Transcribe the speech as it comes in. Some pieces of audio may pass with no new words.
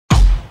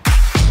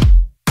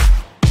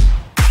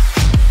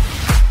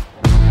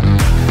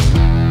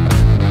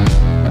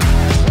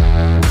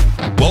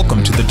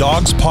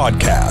Dawgs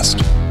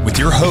podcast with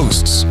your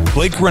hosts,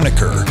 Blake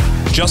Riniker,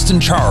 Justin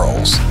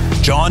Charles,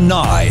 John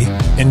Nye,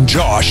 and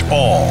Josh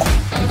All.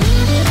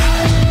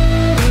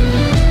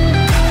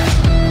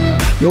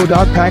 Yo,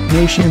 Dog Pack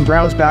Nation,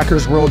 Browns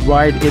backers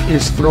worldwide, it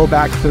is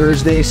Throwback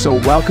Thursday, so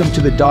welcome to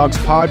the Dawgs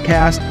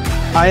podcast.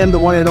 I am the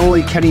one and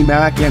only Kenny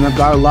Mack, and I've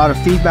got a lot of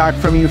feedback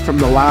from you from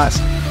the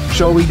last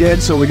show we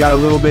did, so we got a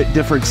little bit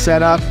different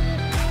setup.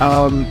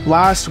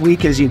 Last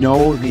week, as you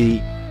know,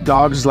 the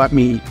Dawgs let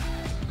me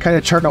kind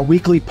of turn a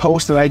weekly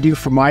post that I do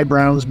for my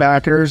Browns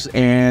backers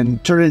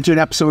and turn it into an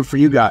episode for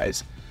you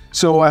guys.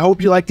 So I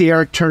hope you like the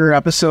Eric Turner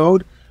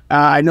episode.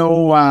 I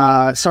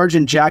know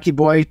Sergeant Jackie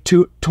Boy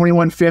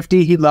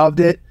 2150, he loved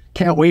it.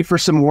 Can't wait for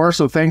some more,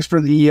 so thanks for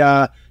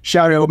the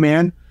shout out,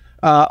 man.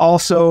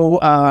 Also,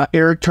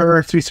 Eric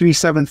Turner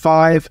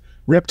 3375,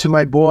 rip to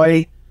my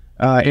boy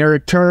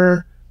Eric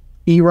Turner,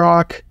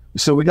 E-Rock.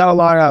 So we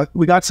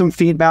got some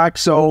feedback.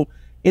 So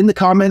in the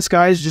comments,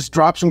 guys, just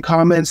drop some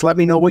comments. Let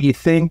me know what you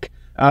think.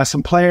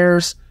 Some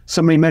players.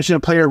 Somebody mentioned a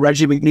player,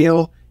 Reggie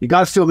McNeil. You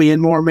got to fill me in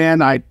more,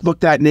 man. I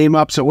looked that name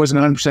up, so I wasn't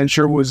 100%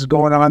 sure what was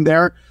going on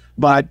there.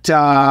 But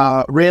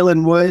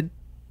Raylan Wood,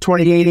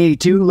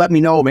 2882, let me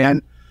know,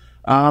 man.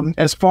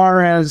 As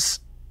far as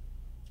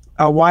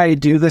why I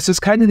do this, is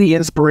kind of the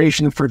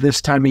inspiration for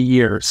this time of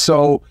year.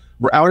 So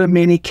we're out of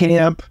mini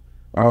camp.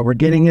 We're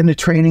getting into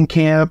training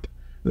camp.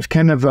 There's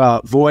kind of a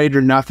void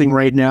or nothing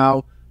right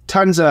now.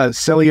 Tons of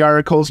silly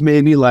articles,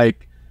 maybe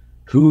like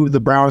who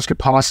the Browns could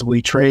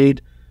possibly trade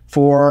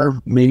for,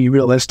 maybe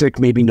realistic,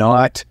 maybe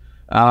not.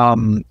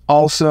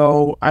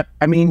 Also,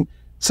 I mean,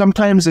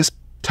 sometimes this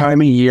time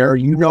of year,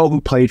 you know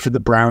who played for the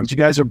Browns. You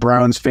guys are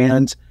Browns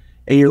fans,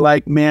 and you're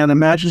like, man,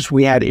 imagine if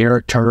we had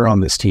Eric Turner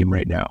on this team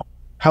right now.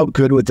 How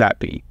good would that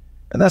be?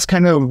 And that's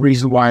kind of the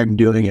reason why I'm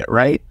doing it,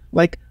 right?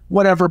 Like,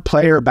 whatever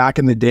player back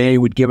in the day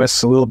would give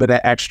us a little bit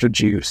of extra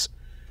juice.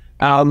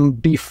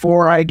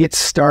 Before I get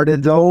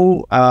started,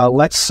 though,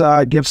 let's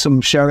give some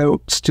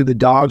shout-outs to the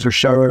Dawgs, or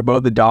shout-out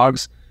about the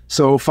Dawgs.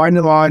 So find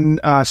them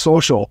on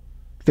social,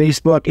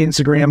 Facebook,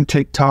 Instagram,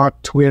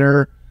 TikTok,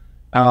 Twitter.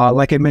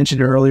 Like I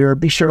mentioned earlier,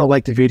 be sure to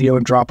like the video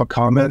and drop a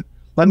comment.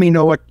 Let me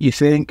know what you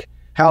think.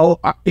 Hell,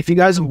 if you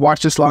guys have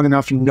watched this long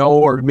enough, you know,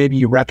 or maybe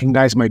you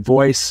recognize my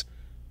voice.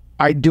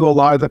 I do a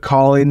lot of the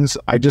call-ins.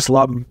 I just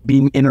love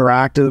being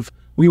interactive.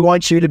 We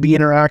want you to be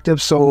interactive,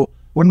 so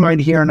wouldn't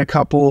mind hearing a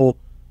couple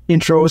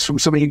intros from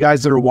some of you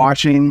guys that are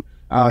watching.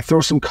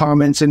 Throw some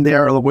comments in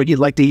there, or what you'd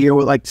like to hear,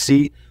 what you'd like to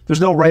see. There's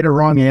no right or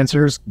wrong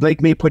answers.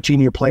 Blake may put you in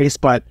your place,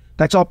 but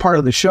that's all part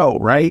of the show,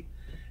 right?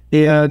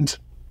 And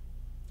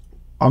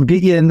I'll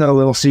get you into a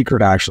little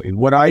secret, actually.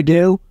 What I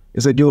do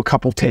is I do a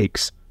couple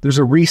takes. There's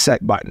a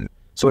reset button.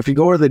 So if you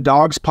go to the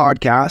Dawgs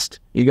podcast,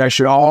 you guys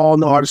should all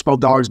know how to spell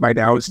Dawgs by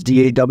now. It's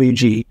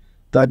D-A-W-G,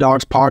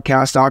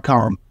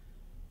 thedawgspodcast.com.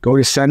 Go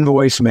to send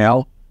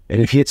voicemail,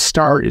 and if you hit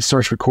start, it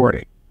starts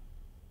recording.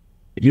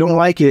 If you don't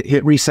like it,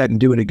 hit reset and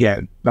do it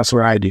again. That's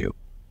what I do.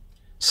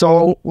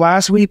 So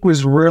last week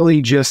was really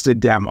just a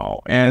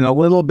demo and a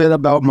little bit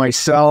about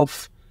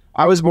myself.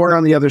 I was born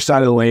on the other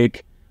side of the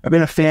lake. I've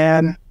been a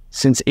fan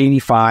since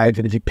 '85,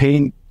 and if you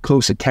pay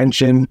close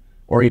attention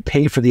or you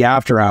pay for the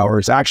after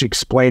hours, I actually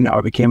explain how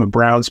I became a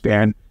Browns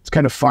fan. It's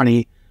kind of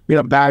funny. We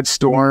had a bad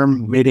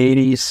storm,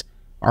 mid-'80s.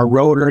 Our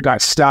rotor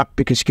got stuck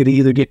because you could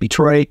either get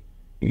Detroit,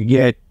 you could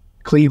get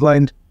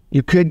Cleveland,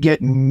 you could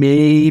get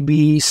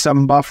maybe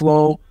some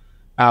Buffalo,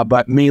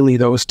 but mainly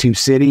those two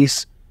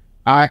cities.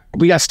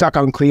 We got stuck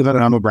on Cleveland,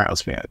 and I'm a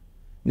Browns fan.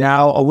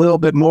 Now, a little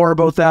bit more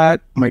about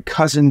that. My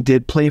cousin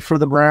did play for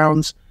the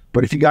Browns,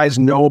 but if you guys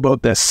know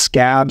about the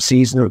scab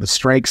season or the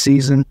strike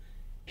season,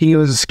 he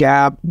was a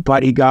scab,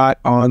 but he got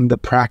on the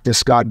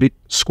practice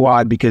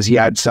squad because he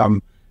had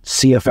some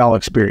CFL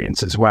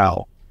experience as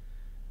well.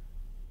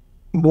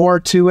 More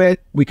to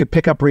it, we could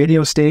pick up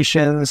radio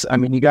stations. I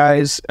mean, you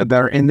guys that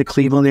are in the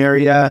Cleveland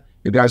area,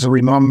 you guys will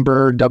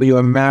remember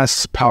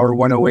WMS, Power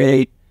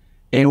 108.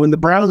 And when the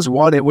Browns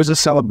won, it was a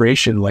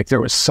celebration. Like,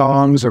 there was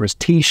songs, there was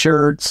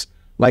T-shirts.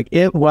 Like,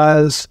 it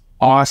was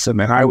awesome,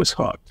 and I was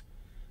hooked.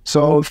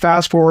 So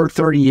fast forward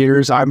 30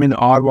 years, I'm in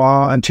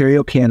Ottawa,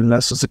 Ontario, Canada.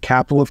 So it's the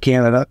capital of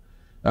Canada.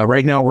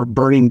 Right now, we're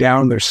burning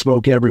down. There's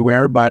smoke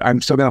everywhere, but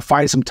I'm still going to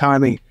find some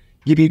time and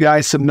give you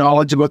guys some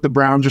knowledge about the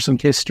Browns or some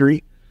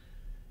history.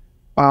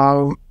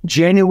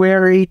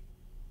 January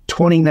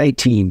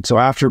 2019, so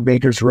after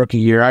Baker's rookie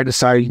year, I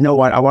decided, you know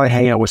what, I want to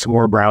hang out with some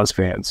more Browns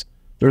fans.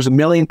 There's 1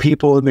 million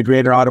people in the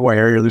greater Ottawa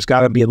area. There's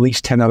got to be at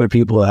least 10 other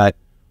people that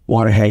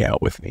want to hang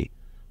out with me.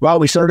 Well,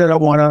 we started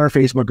out one on our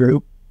Facebook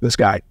group, this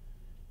guy,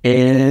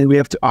 and we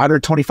have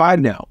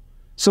 125 now.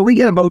 So we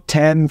get about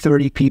 10,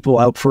 30 people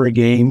out for a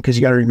game, because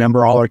you got to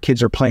remember all our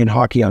kids are playing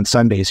hockey on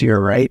Sundays here,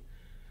 right?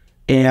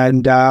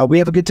 And we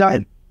have a good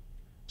time.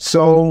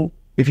 So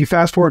if you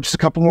fast forward just a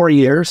couple more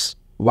years,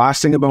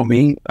 last thing about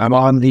me, I'm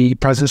on the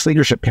President's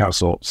Leadership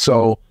Council.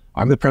 So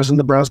I'm the president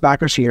of the Browns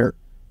backers here.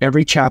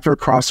 Every chapter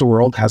across the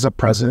world has a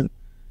president,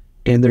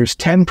 and there's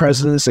 10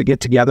 presidents that get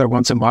together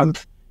once a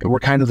month, and we're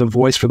kind of the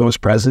voice for those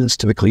presidents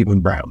to the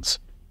Cleveland Browns.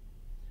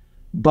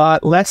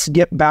 But let's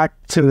get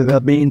back to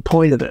the main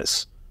point of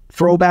this.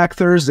 Throwback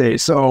Thursday.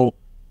 So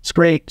it's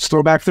great. It's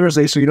Throwback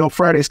Thursday. So, you know,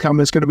 Friday's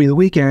coming. It's going to be the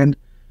weekend.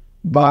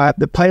 But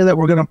the player that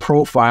we're going to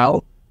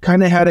profile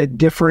kind of had a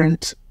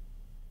different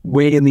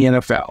way in the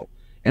NFL.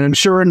 And I'm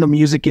sure in the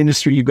music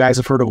industry, you guys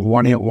have heard of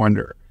one-hit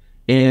wonder.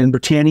 And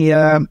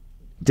Britannia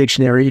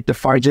Dictionary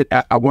defines it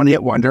as a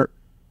one-hit wonder,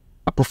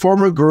 a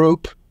performer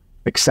group,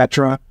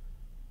 etc.,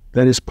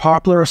 that is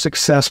popular or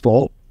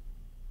successful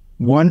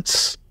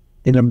once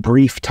in a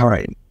brief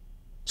time.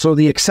 So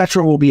the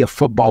etc. will be a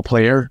football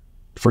player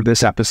for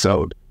this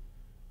episode,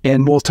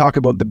 and we'll talk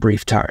about the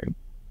brief time.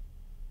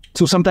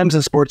 So sometimes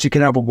in sports, you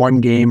can have a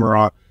one game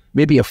or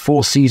maybe a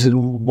full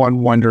season one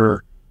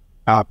wonder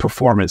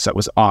performance that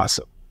was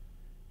awesome.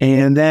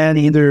 And then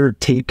either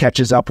tape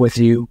catches up with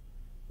you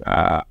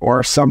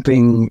or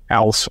something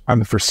else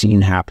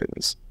unforeseen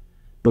happens.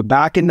 But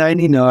back in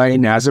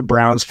 99, as a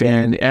Browns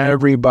fan,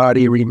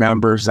 everybody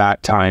remembers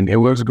that time. It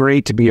was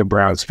great to be a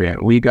Browns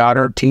fan. We got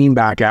our team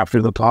back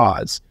after the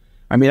pause.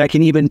 I mean, I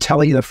can even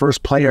tell you the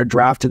first player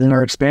drafted in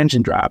our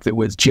expansion draft. It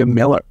was Jim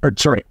Miller. Or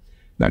sorry,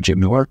 not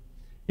Jim Miller.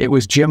 It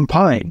was Jim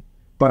Pine.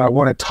 But I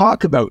want to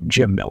talk about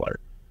Jim Miller.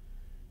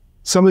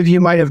 Some of you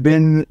might have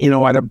been, you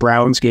know, at a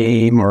Browns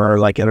game or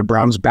like at a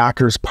Browns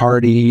backers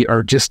party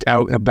or just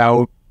out and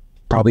about,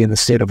 probably in the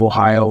state of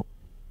Ohio.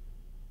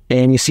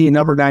 And you see a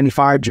number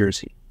 95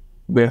 jersey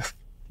with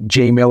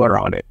J. Miller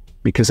on it,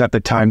 because at the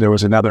time there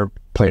was another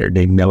player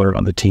named Miller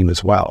on the team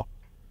as well.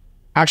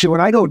 Actually,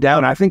 when I go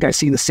down, I think I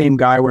see the same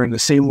guy wearing the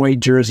same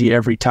white jersey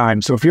every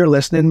time. So if you're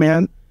listening,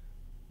 man,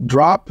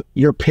 drop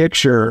your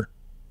picture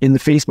in the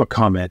Facebook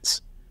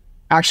comments.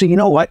 Actually, you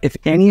know what? If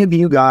any of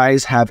you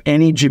guys have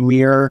any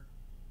Jamir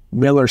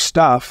Miller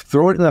stuff,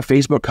 throw it in the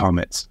Facebook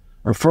comments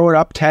or throw it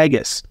up, tag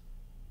us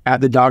at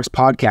the Dawgs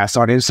Podcast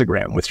on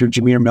Instagram with your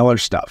Jamir Miller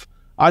stuff.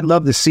 I'd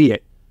love to see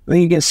it. I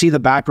think you can see the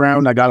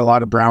background. I got a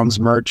lot of Browns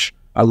merch.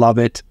 I love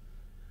it.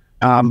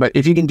 But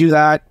if you can do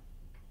that,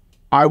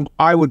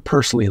 I would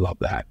personally love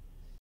that.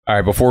 All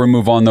right, before we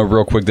move on, though,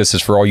 real quick, this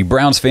is for all you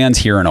Browns fans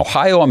here in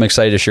Ohio. I'm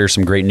excited to share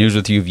some great news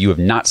with you. If you have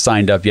not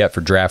signed up yet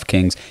for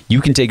DraftKings,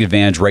 you can take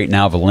advantage right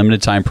now of a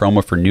limited time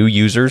promo for new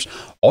users.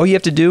 All you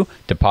have to do,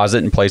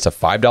 deposit and place a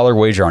 $5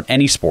 wager on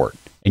any sport,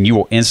 and you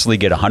will instantly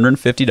get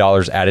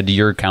 $150 added to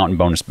your account in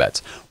bonus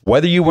bets.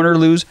 Whether you win or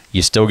lose,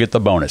 you still get the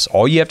bonus.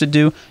 All you have to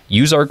do,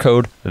 use our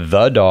code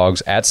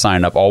THEDAWGS at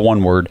sign up, all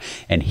one word.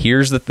 And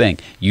here's the thing,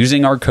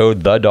 using our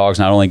code THEDAWGS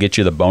not only gets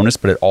you the bonus,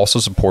 but it also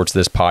supports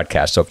this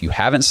podcast. So if you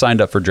haven't signed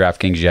up for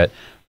DraftKings yet,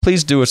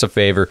 please do us a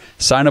favor,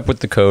 sign up with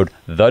the code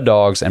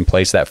THEDAWGS and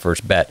place that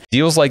first bet.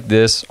 Deals like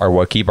this are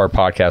what keep our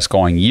podcast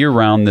going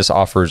year-round. This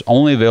offer is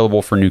only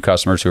available for new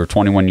customers who are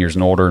 21 years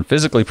and older and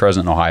physically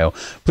present in Ohio.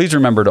 Please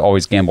remember to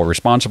always gamble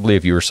responsibly.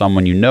 If you or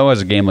someone you know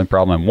has a gambling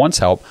problem and wants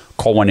help,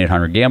 call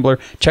 1-800-GAMBLER.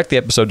 Check the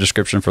episode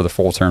description for the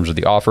full terms of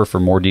the offer. For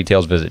more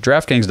details, visit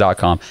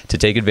DraftKings.com to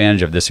take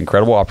advantage of this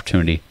incredible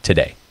opportunity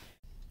today.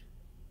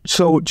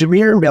 So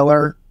Jamir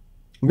Miller,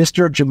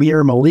 Mr.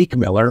 Jamir Malik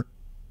Miller,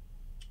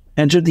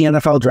 entered the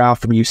NFL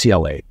draft from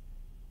UCLA.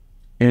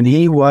 And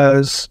he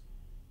was,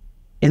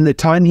 in the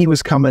time he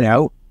was coming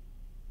out,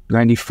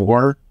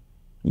 94,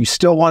 you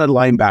still wanted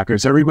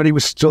linebackers. Everybody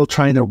was still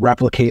trying to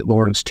replicate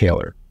Lawrence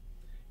Taylor.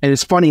 And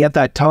it's funny at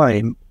that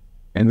time,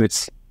 and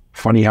it's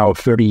funny how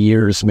 30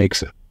 years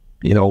makes,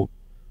 you know,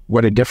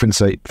 what a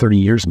difference 30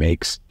 years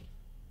makes.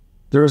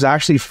 There was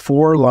actually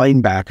 4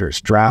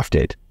 linebackers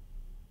drafted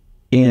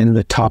in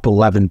the top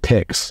 11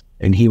 picks,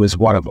 and he was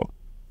one of them.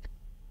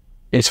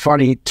 It's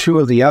funny, 2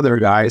 of the other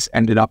guys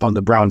ended up on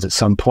the Browns at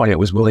some point. It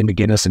was Willie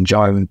McGinnis and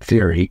Jonathan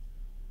Theory.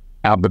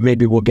 But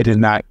maybe we'll get in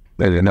that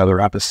in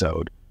another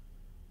episode.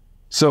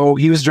 So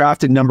he was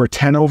drafted number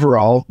 10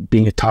 overall,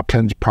 being a top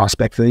 10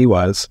 prospect that he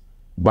was,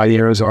 by the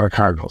Arizona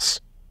Cardinals.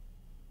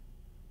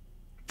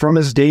 From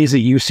his days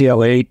at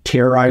UCLA,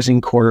 terrorizing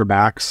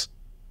quarterbacks,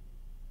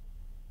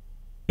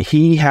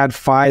 he had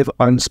 5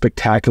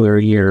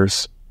 unspectacular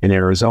years in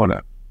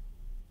Arizona.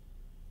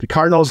 The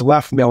Cardinals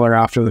left Miller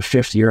after the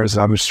 5th year as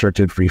an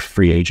unrestricted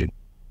free agent.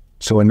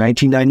 So in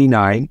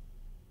 1999,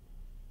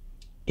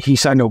 he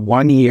signed a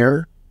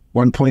 1-year,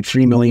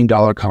 $1.3 million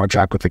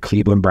contract with the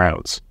Cleveland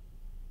Browns.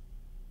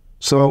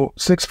 So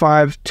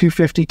 6'5",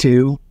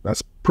 252,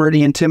 that's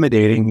pretty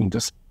intimidating,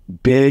 just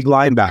big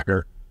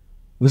linebacker.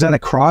 He was at a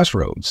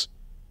crossroads.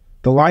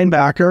 The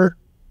linebacker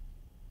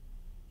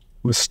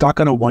was stuck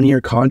on a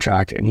 1-year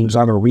contract and he was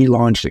on a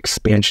relaunched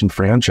expansion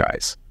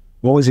franchise.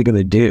 What was he going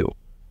to do?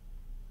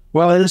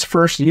 Well, in his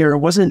first year, it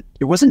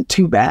wasn't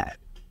too bad.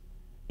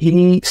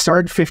 He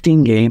started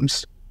 15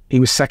 games. He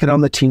was second on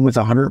the team with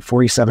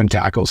 147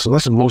 tackles, so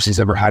that's the most he's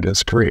ever had in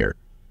his career.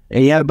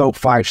 And he had about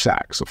 5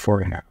 sacks, so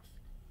 4.5.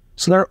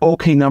 So they're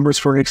okay numbers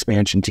for an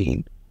expansion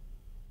team.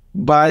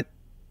 But,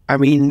 I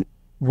mean,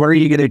 what are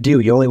you going to do?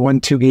 You only won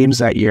 2 games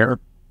that year.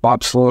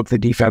 Bob Slowick, the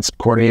defensive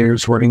coordinator,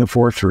 was running a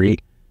 4-3.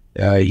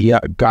 He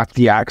got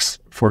the axe,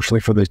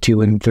 fortunately, for the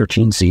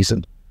 2-13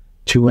 season.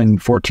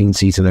 2-14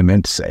 season, I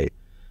meant to say.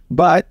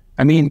 But,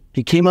 I mean,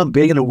 he came up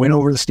big in a win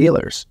over the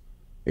Steelers.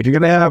 If you're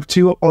going to have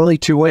only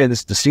 2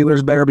 wins, the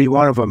Steelers better be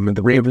one of them, and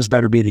the Ravens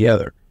better be the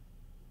other.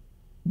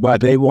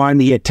 but they won.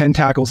 He had 10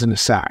 tackles and a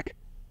sack.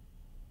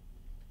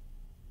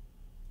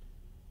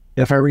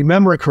 If I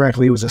remember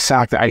correctly, it was a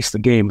sack that iced the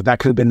game, but that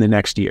could have been the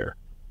next year.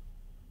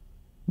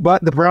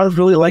 But the Browns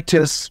really liked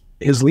his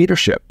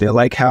leadership. They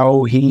like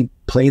how he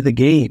played the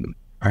game.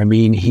 I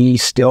mean, he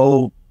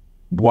still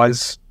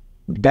was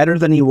better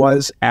than he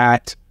was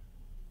at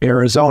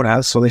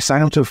Arizona, so they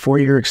signed him to a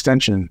 4-year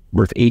extension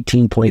worth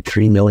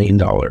 $18.3 million.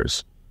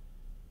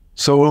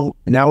 So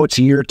now it's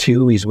year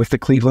 2. He's with the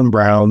Cleveland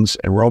Browns,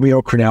 and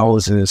Romeo Crennel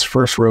is in his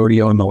first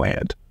rodeo in the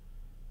land.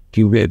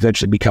 He will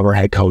eventually become our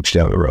head coach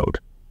down the road.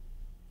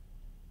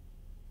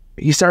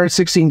 He started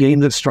 16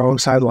 games at strong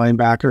side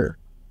linebacker.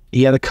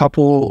 He had a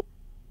couple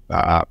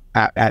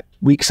at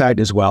weak side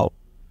as well.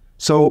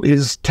 So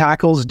his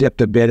tackles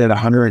dipped a bit at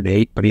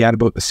 108, but he had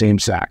about the same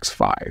sacks,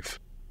 5.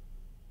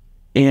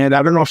 And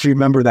I don't know if you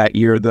remember that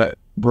year, the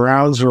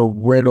Browns were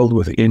riddled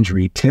with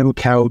injury. Tim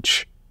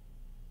Couch,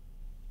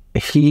 I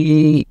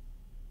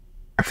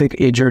think,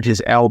 injured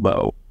his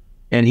elbow,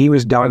 and he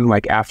was done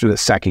like after the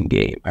second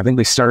game. I think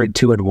they started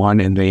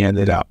 2-1, and they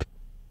ended up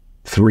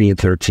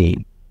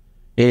 3-13.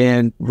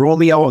 And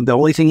Romeo, the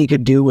only thing he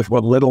could do with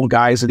what little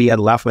guys that he had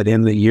left at the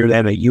end of the year, they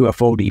had a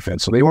UFO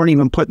defense. So they weren't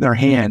even putting their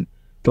hand,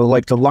 the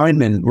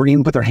linemen weren't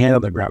even putting their hand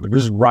on the ground. They were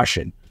just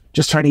rushing,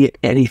 just trying to get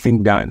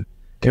anything done.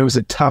 It was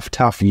a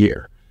tough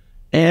year.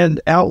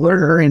 And Al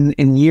Lerner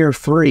in year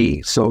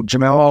 3, so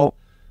Jamir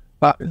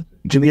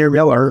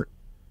Miller,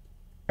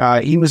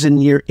 he was in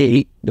year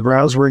 8. The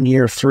Browns were in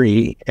year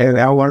 3, and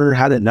Al Lerner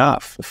had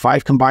enough.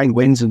 5 combined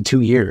wins in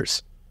 2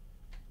 years.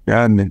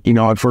 And,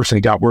 unfortunately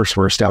it got worse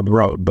for us down the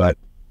road, but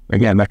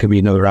again, that could be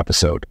another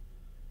episode.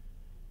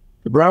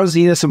 The Browns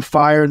needed some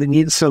fire, they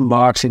needed some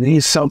moxie, they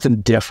needed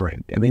something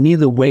different, and they needed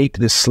to wake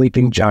this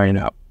sleeping giant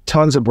up.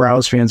 Tons of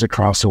Browns fans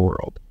across the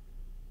world.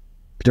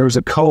 There was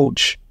a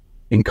coach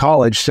in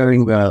college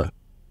setting the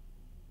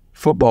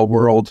football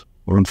world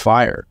on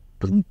fire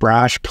with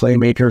brash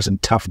playmakers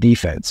and tough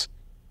defense.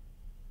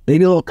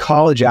 Maybe a little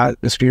college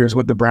atmosphere is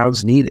what the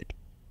Browns needed.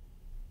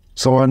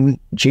 So on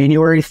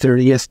January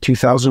 30th,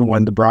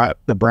 2001,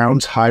 the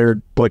Browns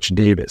hired Butch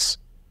Davis,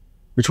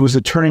 which was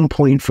a turning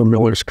point for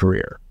Miller's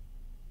career.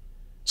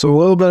 So a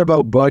little bit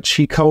about Butch.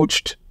 He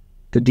coached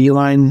the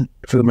D-line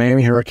for the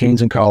Miami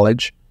Hurricanes in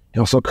college. He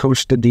also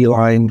coached the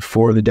D-line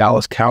for the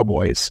Dallas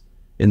Cowboys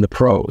in the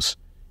pros.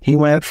 He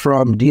went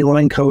from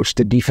D-line coach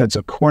to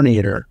defensive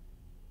coordinator,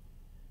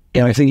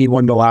 and I think he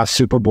won the last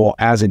Super Bowl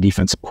as a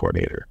defensive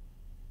coordinator.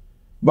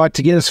 But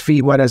to get his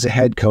feet wet as a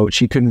head coach,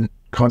 he couldn't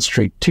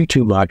concentrate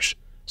too much,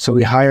 so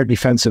he hired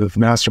defensive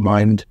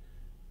mastermind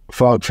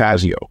Fog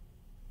Fazio.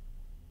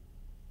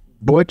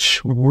 Butch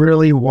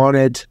really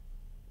wanted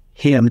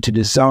him to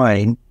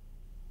design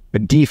a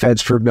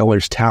defense for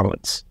Miller's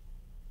talents.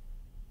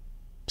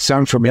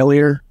 Sound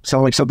familiar?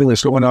 Sound like something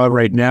that's going on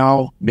right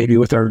now, maybe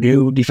with our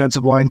new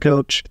defensive line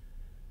coach?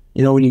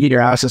 When you get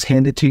your asses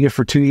handed to you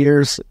for 2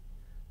 years?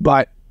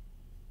 But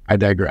I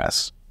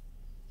digress.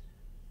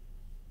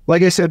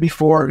 Like I said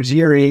before, it was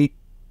year 8,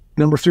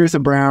 number 3 with the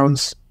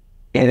Browns,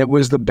 and it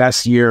was the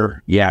best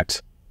year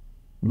yet.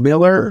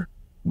 Miller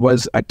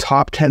was a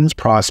top 10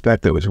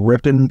 prospect that was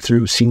ripping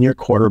through senior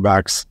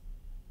quarterbacks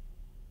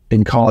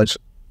in college,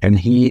 and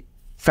he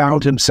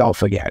found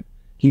himself again.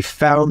 He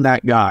found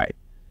that guy.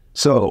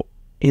 So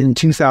in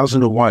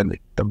 2001,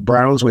 the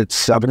Browns went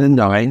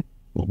 7-9,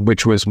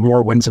 which was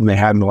more wins than they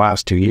had in the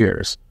last 2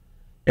 years.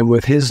 And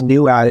with his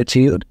new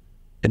attitude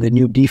and the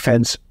new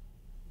defense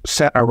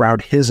set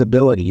around his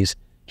abilities,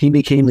 he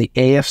became the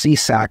AFC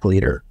sack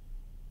leader.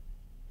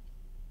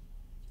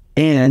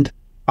 And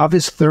of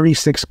his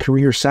 36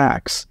 career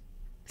sacks,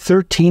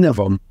 13 of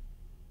them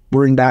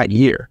were in that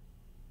year.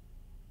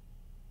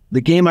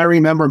 The game I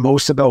remember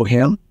most about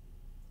him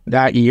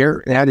that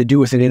year, it had to do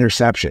with an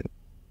interception.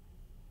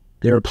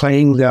 They were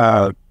playing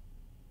the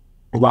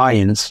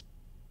Lions,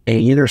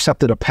 and he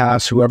intercepted a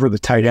pass, whoever the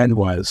tight end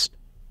was.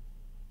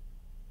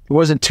 It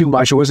wasn't too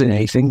much, it wasn't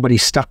anything, but he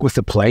stuck with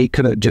the play. He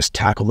could have just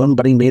tackled him,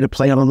 but he made a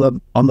play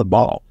on the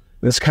ball.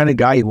 This kind of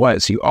guy he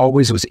was. He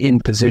always was in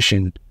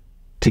position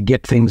to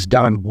get things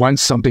done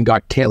once something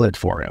got tailored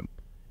for him.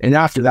 And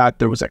after that,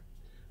 there was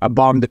a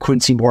bomb to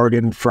Quincy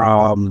Morgan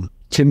from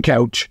Tim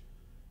Couch,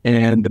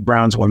 and the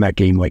Browns won that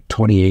game like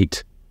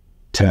 28-7.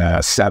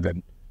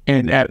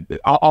 And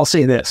I'll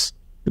say this.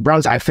 The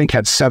Browns, I think,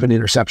 had 7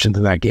 interceptions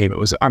in that game. It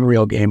was an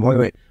unreal game. One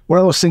of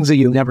those things that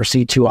you never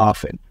see too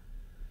often.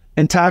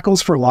 And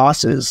tackles for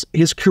losses,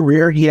 his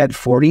career, he had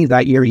 40.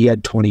 That year, he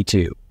had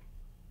 22.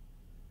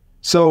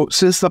 So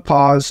since the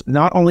pause,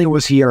 not only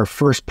was he our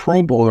first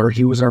Pro Bowler,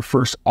 he was our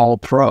first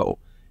All-Pro.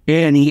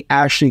 And he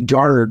actually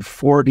garnered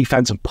 4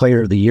 Defensive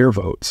Player of the Year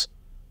votes.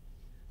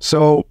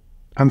 So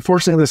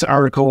unfortunately, this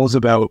article is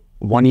about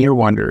one-year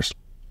wonders.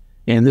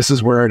 And this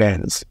is where it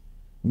ends.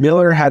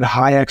 Miller had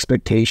high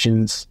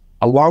expectations,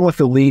 along with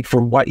the league,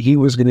 for what he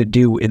was going to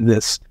do in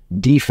this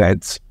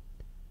defense.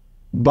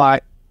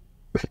 But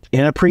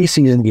in a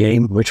preseason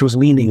game, which was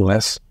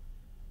meaningless,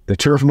 the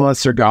turf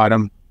monster got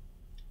him.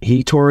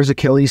 He tore his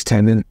Achilles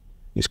tendon.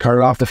 He was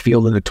carted off the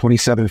field in a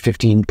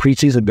 27-15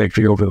 preseason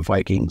victory over the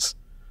Vikings.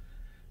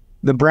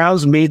 The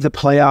Browns made the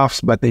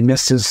playoffs, but they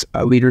missed his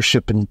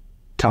leadership and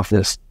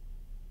toughness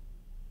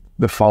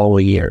the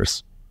following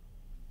years.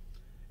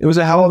 It was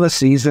a hell of a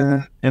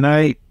season, and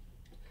I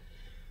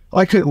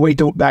couldn't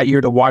wait that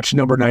year to watch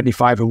number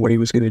 95 and what he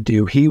was going to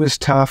do. He was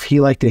tough. He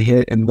liked to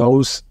hit, and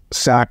those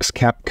sacks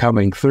kept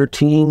coming.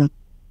 13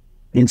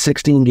 in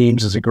 16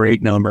 games is a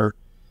great number.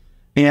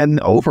 And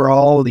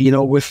overall, you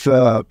know, with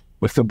the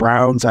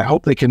Browns, I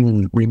hope they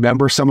can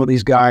remember some of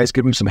these guys,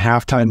 give them some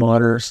halftime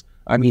honors.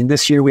 I mean,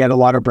 this year we had a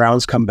lot of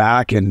Browns come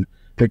back and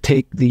they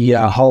take the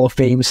Hall of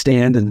Fame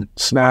stand and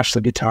smash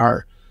the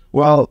guitar.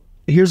 Well,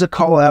 here's a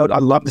call out.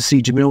 I'd love to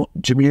see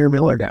Jamir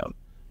Miller down.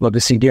 Love to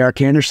see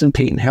Derek Anderson,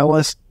 Peyton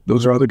Hillis.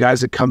 Those are other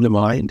guys that come to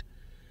mind.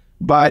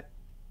 But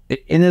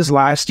in his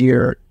last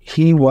year,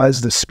 he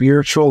was the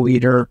spiritual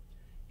leader,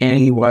 and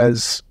he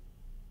was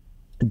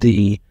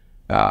the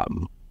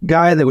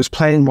guy that was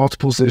playing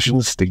multiple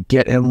positions to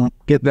get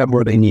them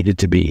where they needed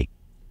to be.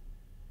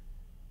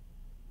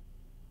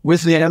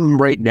 With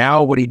him right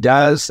now, what he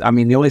does, I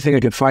mean, the only thing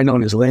I could find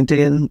on his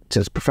LinkedIn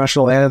says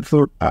professional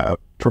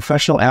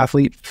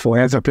athlete,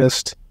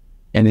 philanthropist,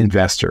 and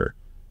investor.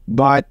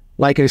 But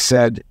like I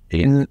said,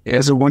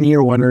 as a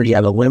one-year wonder, he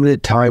had a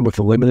limited time with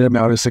a limited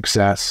amount of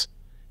success.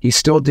 He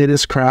still did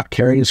his craft,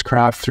 carried his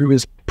craft through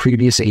his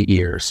previous 8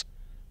 years.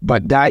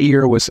 But that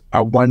year was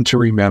a one to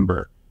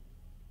remember.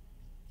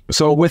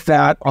 So with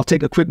that, I'll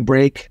take a quick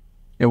break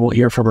and we'll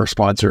hear from our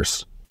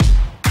sponsors.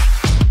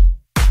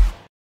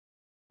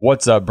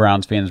 What's up,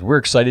 Browns fans? We're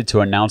excited to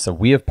announce that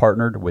we have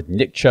partnered with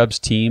Nick Chubb's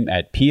team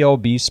at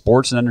PLB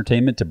Sports and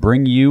Entertainment to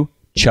bring you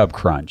Chubb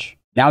Crunch.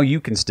 Now you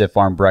can stiff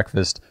arm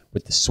breakfast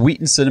with the sweet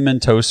and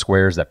cinnamon toast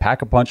squares that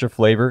pack a punch of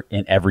flavor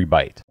in every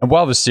bite. And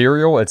while the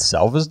cereal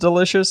itself is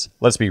delicious,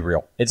 let's be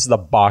real, it's the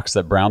box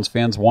that Browns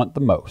fans want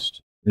the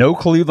most. No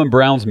Cleveland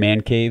Browns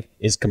man cave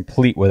is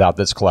complete without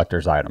this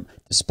collector's item.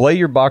 Display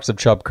your box of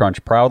Chubb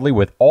Crunch proudly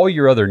with all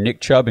your other Nick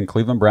Chubb and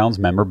Cleveland Browns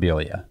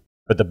memorabilia.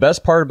 But the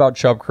best part about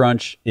Chubb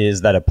Crunch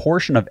is that a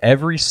portion of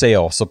every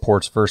sale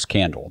supports First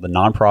Candle, the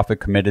nonprofit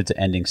committed to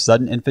ending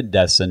sudden infant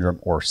death syndrome,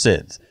 or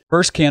SIDS.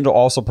 First Candle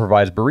also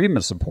provides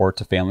bereavement support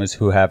to families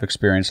who have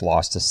experienced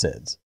loss to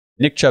SIDS.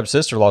 Nick Chubb's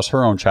sister lost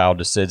her own child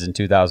to SIDS in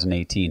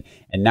 2018,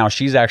 and now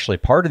she's actually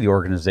part of the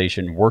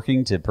organization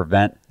working to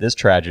prevent this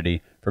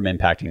tragedy from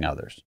impacting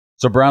others.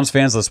 So Browns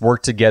fans, let's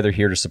work together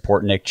here to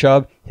support Nick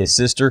Chubb, his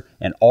sister,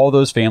 and all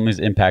those families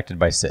impacted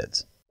by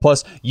SIDS.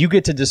 Plus, you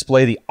get to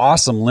display the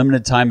awesome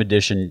limited time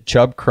edition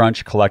Chubb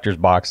Crunch collector's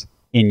box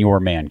in your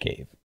man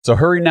cave. So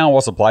hurry now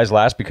while supplies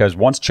last, because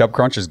once Chubb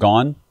Crunch is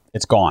gone,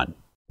 it's gone.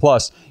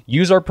 Plus,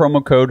 use our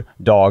promo code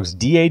DAWGS,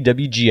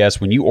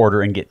 D-A-W-G-S, when you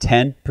order and get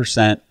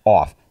 10%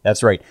 off.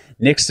 That's right.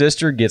 Nick's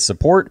sister gets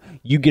support,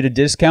 you get a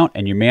discount,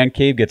 and your man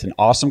cave gets an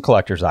awesome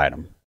collector's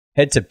item.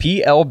 Head to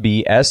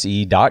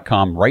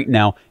plbse.com right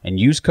now and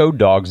use code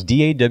DAWGS,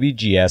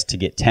 D-A-W-G-S, to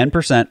get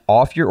 10%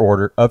 off your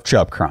order of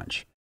Chubb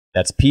Crunch.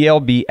 That's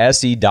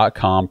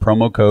plbse.com,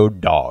 promo code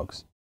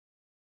DAWGS.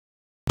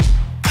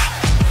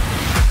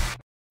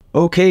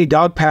 Okay,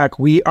 Dog Pack,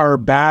 we are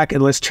back,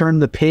 and let's turn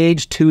the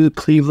page to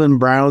Cleveland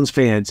Browns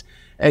fans.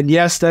 And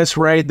yes, that's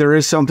right, there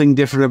is something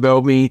different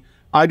about me.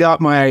 I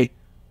got my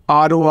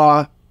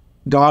Ottawa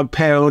Dog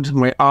Pound,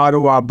 my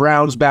Ottawa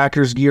Browns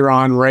backers gear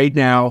on right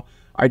now.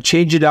 I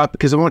changed it up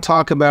because I want to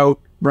talk about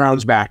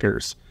Browns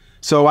backers.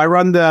 So I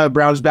run the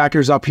Browns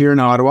backers up here in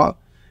Ottawa,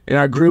 and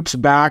our group's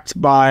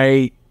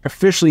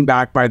officially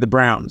backed by the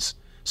Browns.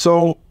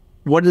 So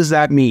what does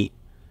that mean?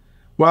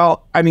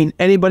 Well, I mean,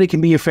 anybody can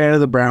be a fan of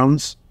the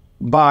Browns,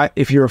 but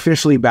if you're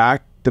officially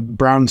backed, the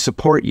Browns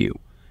support you.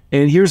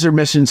 And here's their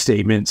mission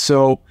statement.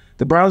 So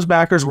the Browns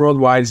Backers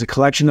Worldwide is a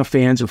collection of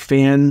fans or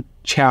fan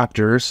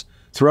chapters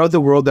throughout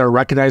the world that are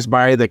recognized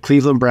by the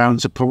Cleveland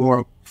Browns to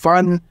promote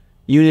fun,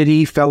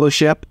 unity,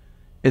 fellowship,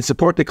 and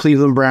support the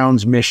Cleveland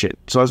Browns mission.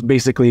 So that's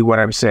basically what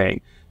I'm saying.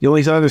 The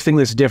only other thing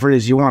that's different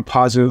is you want to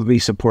positively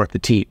support the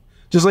team.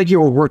 Just like you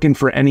were working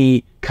for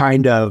any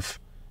kind of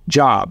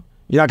job.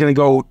 You're not going to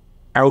go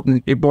out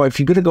and, well, if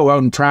you're going to go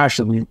out and trash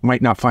them, you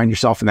might not find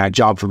yourself in that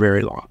job for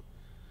very long.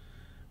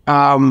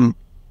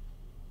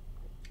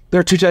 There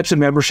are two types of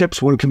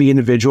memberships. One can be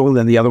individual, and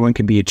then the other one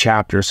can be a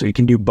chapter. So you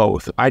can do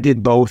both. I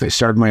did both. I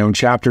started my own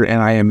chapter,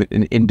 and I am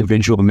an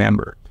individual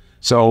member.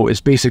 So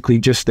it's basically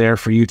just there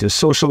for you to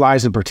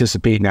socialize and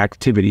participate in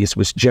activities,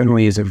 which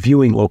generally is a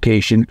viewing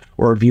location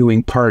or a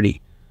viewing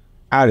party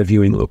at a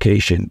viewing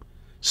location.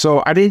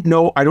 So I don't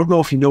know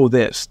if you know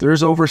this.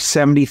 There's over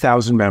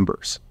 70,000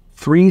 members,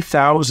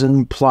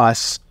 3,000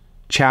 plus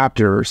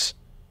chapters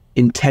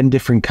in 10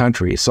 different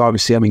countries. So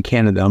obviously I'm in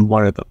Canada, I'm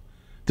one of them.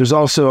 There's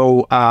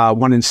also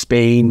one in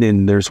Spain,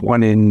 and there's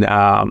one in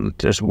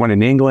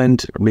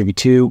England, or maybe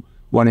two,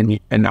 one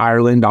in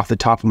Ireland off the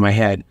top of my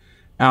head.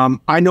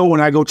 I know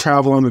when I go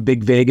travel, I'm a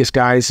big Vegas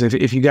guy. So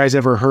if you guys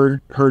ever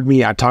heard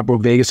me, I talk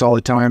about Vegas all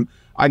the time.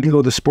 I can go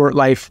to the Sport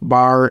Life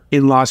bar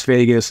in Las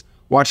Vegas,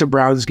 watch a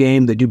Browns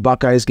game. They do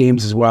Buckeyes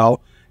games as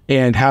well,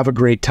 and have a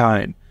great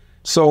time.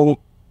 So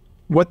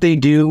what they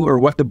do, or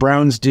what the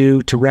Browns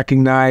do to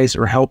recognize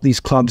or help these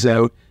clubs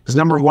out, is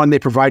number one, they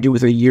provide you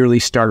with a yearly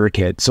starter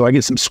kit. So I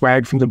get some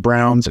swag from the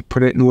Browns, I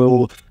put it in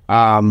little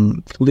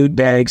loot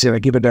bags, and I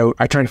give it out.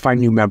 I try to find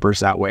new members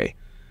that way.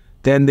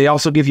 Then they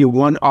also give you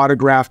one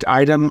autographed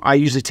item. I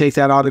usually take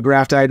that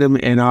autographed item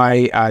and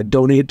I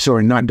donate,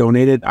 or not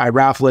donate it, I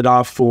raffle it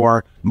off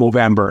for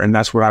Movember, and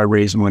that's what I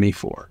raise money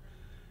for.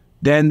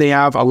 Then they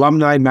have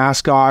alumni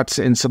mascots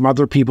and some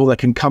other people that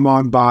can come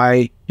on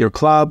by your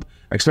club,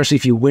 especially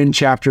if you win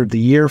Chapter of the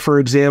Year, for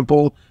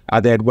example.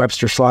 They had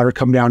Webster Slaughter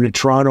come down to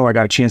Toronto. I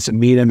got a chance to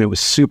meet him. It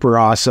was super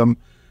awesome.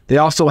 They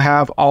also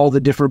have all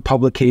the different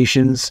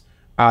publications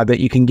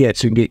that you can get.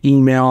 So you can get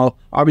email,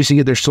 obviously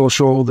you get their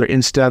social, their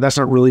Insta. That's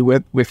not really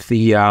with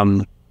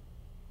the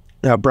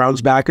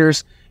Browns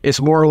backers. It's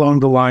more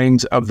along the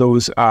lines of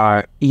those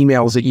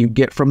emails that you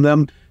get from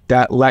them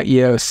that let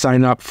you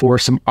sign up for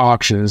some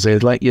auctions. They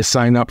let you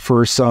sign up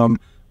for some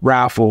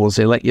raffles.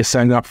 They let you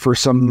sign up for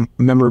some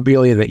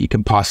memorabilia that you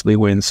can possibly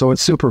win. So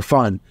it's super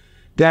fun.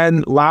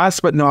 Then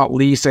last but not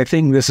least, I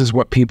think this is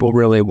what people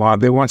really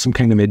want. They want some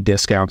kind of a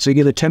discount. So you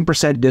get a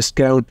 10%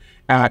 discount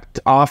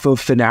off of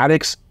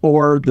Fanatics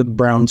or the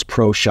Browns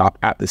Pro Shop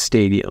at the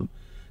stadium.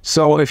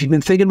 So if you've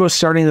been thinking about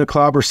starting a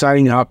club or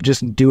signing up,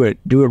 just do it.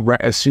 Do it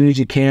as soon as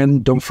you can.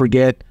 Don't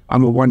forget,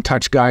 I'm a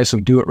one-touch guy, so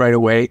do it right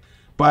away.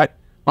 But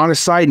on a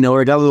side note,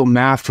 I got a little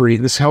math for you.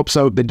 This helps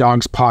out the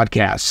Dawgs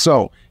podcast.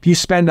 So if you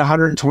spend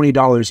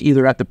 $120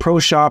 either at the Pro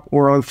Shop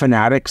or on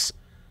Fanatics,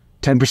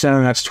 10%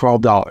 of that's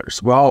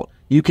 $12. Well,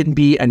 you can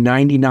be a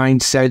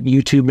 99-cent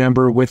YouTube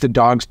member with the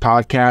Dawgs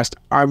podcast.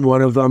 I'm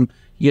one of them.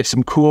 You get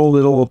some cool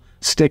little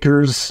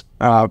stickers,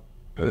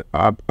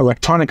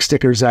 electronic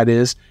stickers that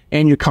is,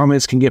 and your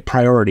comments can get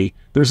priority.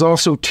 There's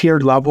also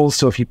tiered levels,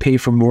 so if you pay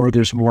for more,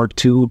 there's more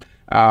to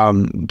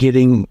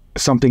getting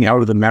something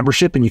out of the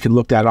membership, and you can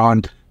look that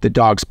on the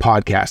Dawgs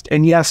podcast.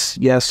 And yes,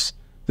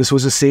 this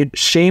was a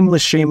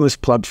shameless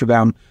plug for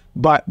them,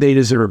 but they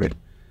deserve it.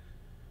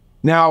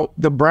 Now,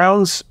 the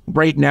Browns,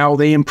 right now,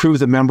 they improve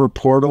the member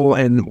portal,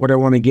 and what I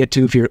want to get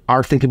to, if you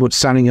are thinking about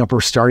signing up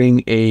or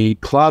starting a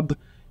club,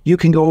 you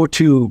can go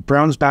to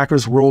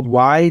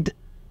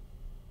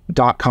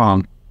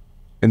brownsbackersworldwide.com,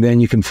 and then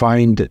you can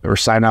find or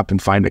sign up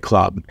and find a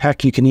club.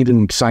 Heck, you can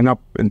even sign up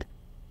and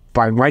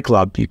find my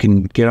club. You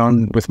can get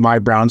on with my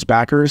Browns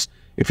backers.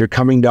 If you're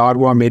coming to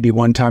Ottawa maybe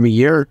one time a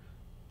year,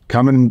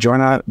 come and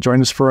join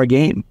us for a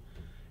game.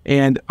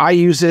 And I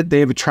use it.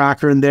 They have a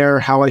tracker in there,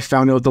 how I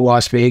found out the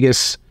Las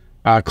Vegas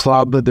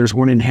club. There's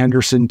one in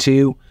Henderson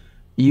too.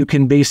 You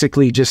can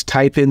basically just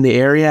type in the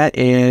area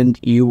and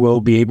you will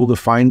be able to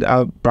find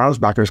a Browns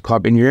backers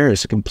club in your area,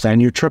 so you can plan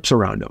your trips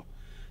around them.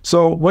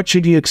 So what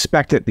should you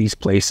expect at these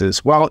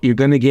places? Well, you're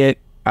going to get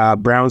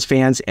Browns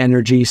fans,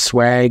 energy,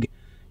 swag.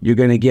 You're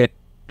going to get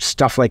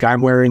stuff like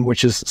I'm wearing,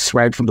 which is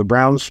swag from the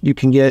Browns you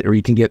can get, or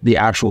you can get the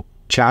actual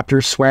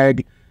chapter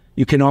swag.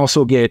 You can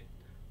also get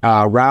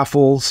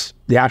raffles,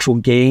 the actual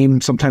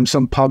game. Sometimes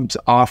some pubs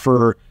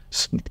offer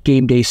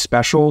game day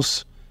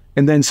specials.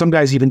 And then some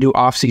guys even do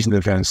off-season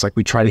events, like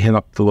we try to hit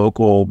up the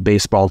local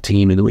baseball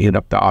team and then we hit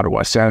up the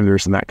Ottawa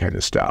Senators and that kind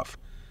of stuff.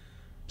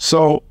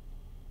 So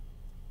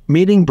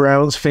meeting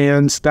Browns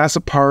fans, that's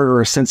a part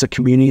or a sense of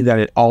community that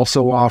it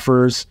also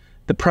offers.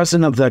 The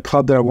president of the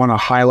club that I want to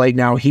highlight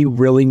now, he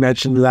really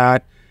mentioned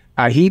that.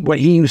 What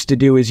he used to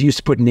do is he used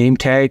to put name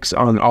tags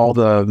on all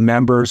the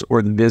members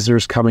or the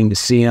visitors coming to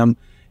see him,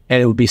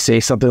 and it would be say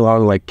something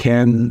along like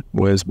Ken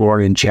was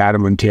born in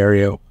Chatham,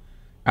 Ontario.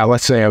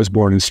 Let's say I was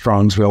born in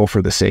Strongsville for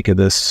the sake of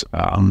this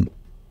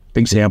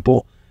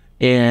example,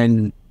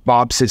 and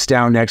Bob sits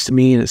down next to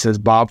me and it says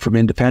Bob from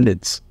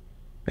Independence.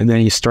 And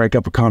then you strike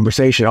up a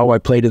conversation. Oh, I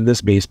played in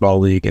this baseball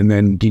league. And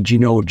then did you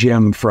know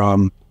Jim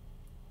from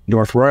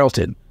North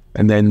Royalton?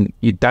 And then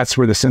that's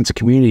where the sense of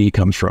community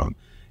comes from.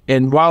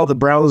 And while the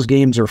Browns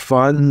games are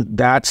fun,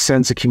 that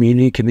sense of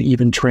community can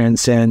even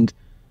transcend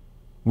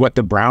what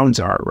the Browns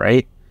are,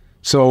 right?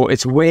 So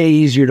it's way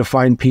easier to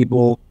find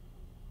people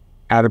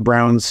at a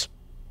Browns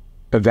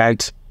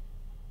event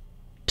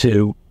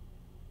to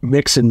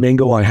mix and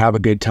mingle and have a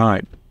good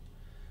time.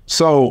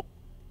 So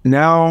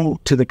now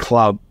to the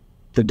club,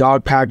 the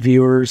Dog Pack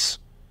viewers.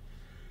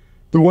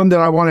 The one that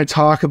I want to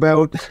talk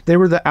about, they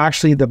were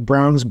actually the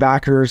Browns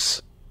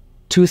backers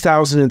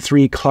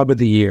 2003 Club of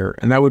the Year,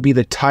 and that would be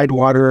the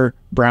Tidewater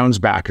Browns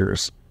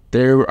backers.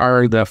 They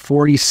are the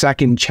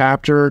 42nd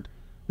chapter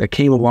that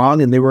came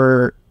along, and they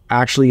were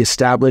actually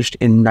established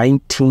in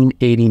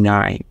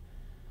 1989.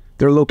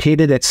 They're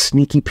located at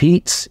Sneaky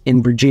Pete's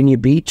in Virginia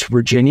Beach,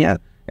 Virginia,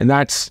 and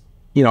that's,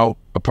 you know,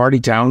 a party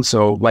town.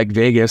 So like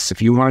Vegas,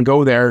 if you want to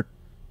go there,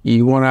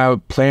 you want to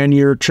plan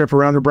your trip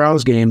around the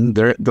Browns game,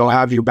 they'll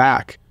have your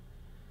back.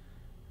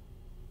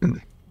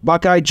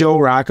 Buckeye Joe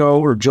Racco,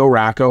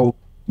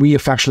 we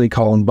affectionately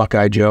call him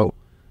Buckeye Joe,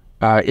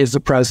 is the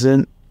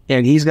president,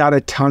 and he's got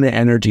a ton of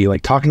energy.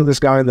 Like talking to this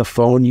guy on the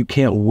phone, you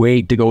can't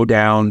wait to go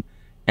down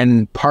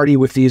and party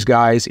with these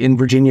guys in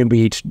Virginia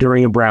Beach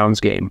during a Browns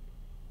game.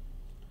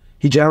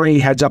 He generally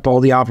heads up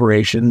all the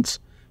operations,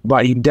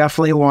 but he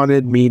definitely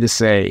wanted me to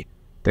say,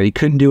 that he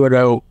couldn't do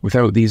it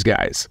without these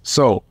guys.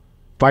 So,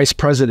 Vice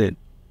President,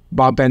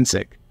 Bob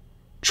Bensick.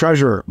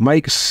 Treasurer,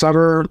 Mike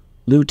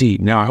Sutter-Luty.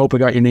 Now, I hope I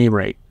got your name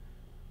right.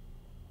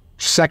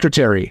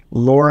 Secretary,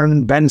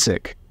 Lauren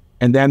Bensick.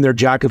 And then their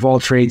jack of all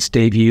trades,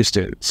 Dave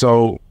Houston.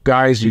 So,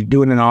 guys, you're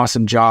doing an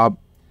awesome job,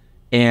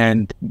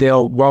 and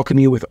they'll welcome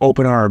you with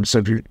open arms. So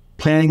if you're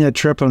planning a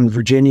trip on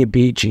Virginia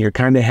Beach and you're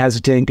kind of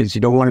hesitant because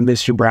you don't want to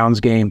miss your Browns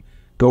game,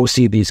 go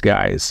see these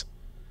guys.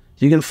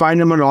 You can find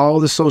them on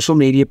all the social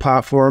media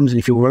platforms. And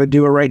if you want to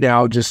do it right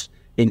now, just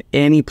in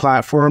any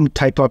platform,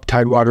 type up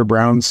Tidewater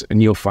Browns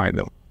and you'll find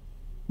them.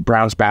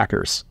 Browns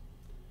backers.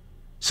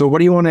 So what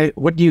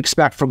do you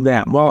expect from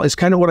them? Well, it's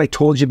kind of what I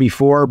told you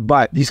before,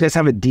 but these guys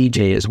have a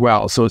DJ as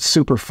well, so it's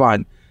super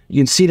fun. You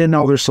can see it in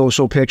all their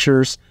social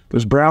pictures.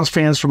 There's Browns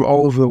fans from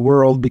all over the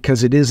world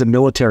because it is a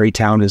military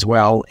town as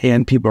well,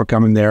 and people are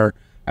coming there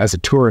as a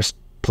tourist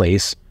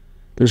place.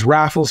 There's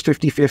raffles,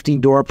 50-50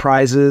 door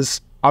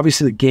prizes,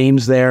 obviously the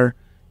game's there,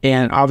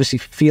 and obviously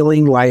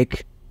feeling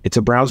like it's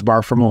a Browns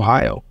bar from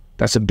Ohio.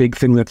 That's a big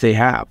thing that they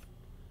have.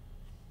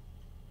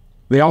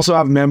 They also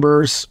have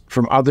members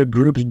from other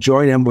groups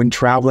join them when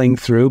traveling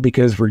through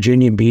because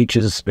Virginia Beach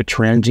is a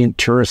transient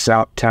tourist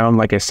town,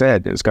 like I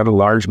said. It's got a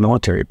large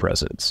military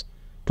presence.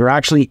 They're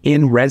actually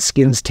in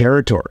Redskins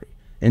territory.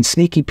 And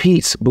Sneaky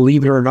Pete's,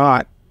 believe it or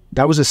not,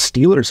 that was a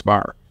Steelers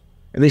bar.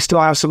 And they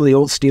still have some of the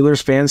old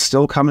Steelers fans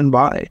still coming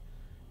by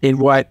in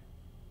what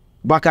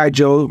Buckeye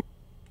Joe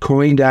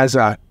coined as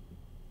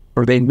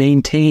they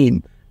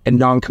maintain a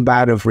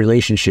non-combative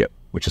relationship,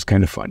 which is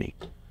kind of funny.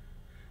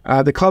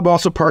 The club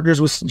also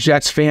partners with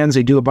Jets fans.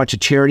 They do a bunch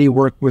of charity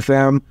work with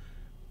them.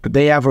 But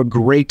they have a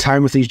great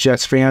time with these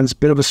Jets fans.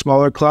 Bit of a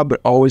smaller club, but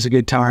always a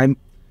good time.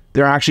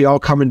 They're actually all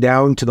coming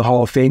down to the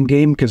Hall of Fame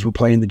game because we're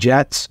playing the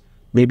Jets.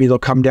 Maybe they'll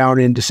come down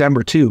in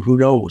December too. Who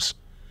knows?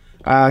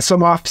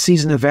 Some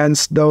off-season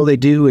events, though, they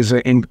do is,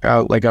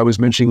 like I was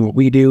mentioning what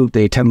we do,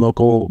 they attend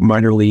local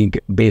minor league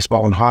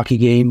baseball and hockey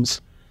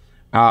games.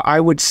 I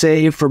would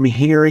say from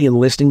hearing and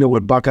listening to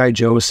what Buckeye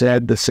Joe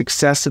said, the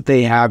success that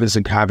they have is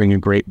in having a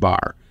great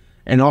bar.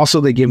 And also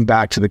they give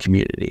back to the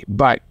community.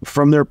 But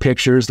from their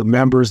pictures, the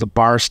members, the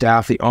bar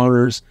staff, the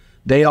owners,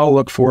 they all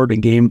look forward to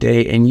game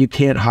day, and you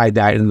can't hide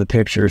that in the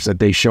pictures that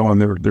they show on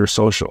their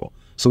social.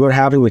 So they're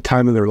having the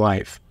time of their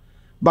life.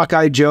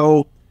 Buckeye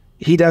Joe,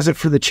 he does it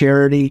for the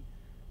charity.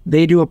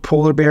 They do a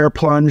polar bear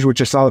plunge,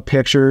 which I saw the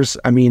pictures.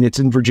 I mean, it's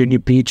in Virginia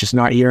Beach. It's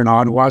not here in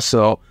Ottawa,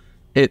 so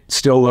it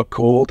still looked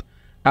cold.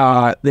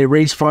 They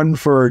raise fund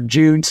for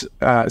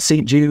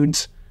St.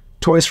 Jude's,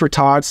 Toys for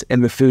Tots,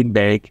 and the food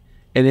bank.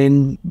 And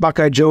in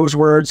Buckeye Joe's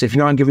words, if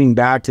you're not giving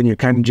back, then you're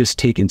kind of just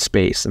taking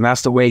space. And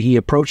that's the way he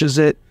approaches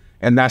it,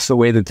 and that's the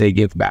way that they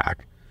give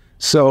back.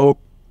 So,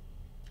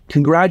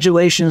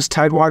 congratulations,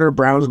 Tidewater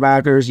Browns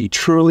backers. You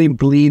truly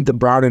bleed the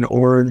brown and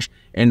orange,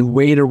 and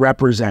way to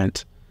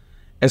represent.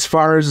 As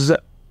far as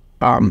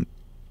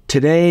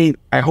today,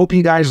 I hope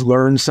you guys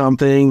learned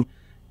something.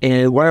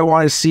 And what I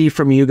want to see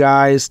from you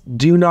guys,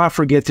 do not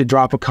forget to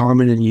drop a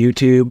comment on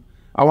YouTube.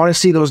 I want to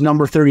see those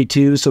number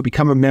 32, so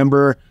become a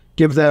member.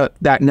 Give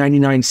that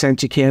 99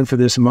 cents you can for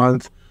this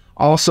month.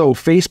 Also,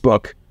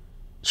 Facebook,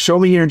 show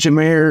me your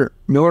Jamir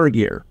Miller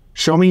gear.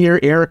 Show me your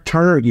Eric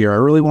Turner gear. I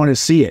really want to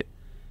see it.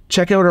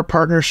 Check out our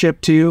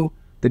partnership, too.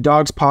 The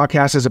Dawgs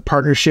podcast has a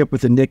partnership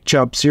with the Nick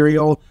Chubb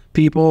cereal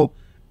people.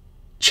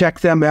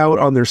 Check them out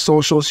on their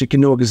socials so you can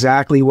know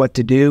exactly what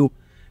to do.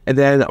 And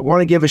then I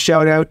want to give a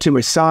shout out to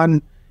my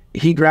son.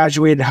 He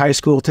graduated high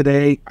school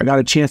today. I got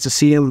a chance to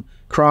see him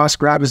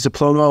grab his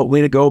diploma.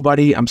 Way to go,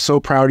 buddy. I'm so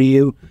proud of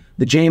you.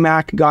 The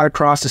J-Mac got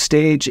across the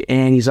stage,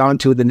 and he's on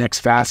to the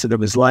next facet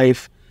of his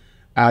life.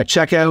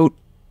 Check out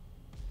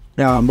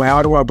my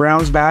Ottawa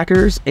Browns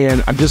backers,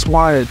 and I just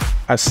wanted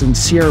a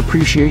sincere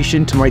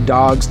appreciation to my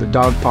dogs, the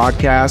Dog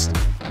Podcast,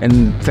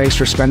 and thanks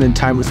for spending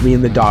time with me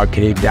in the Dog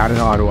Cave down in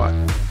Ottawa.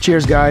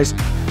 Cheers, guys.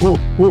 Woo,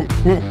 woo,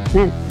 woo,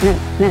 woo, woo,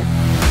 woo.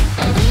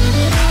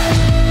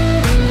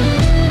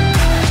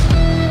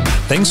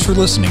 Thanks for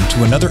listening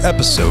to another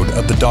episode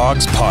of the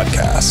Dawgs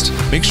Podcast.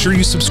 Make sure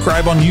you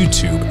subscribe on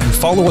YouTube and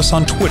follow us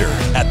on Twitter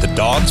at the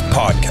Dawgs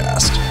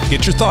Podcast.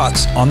 Get your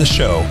thoughts on the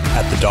show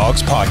at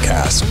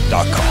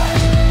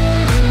thedawgspodcast.com.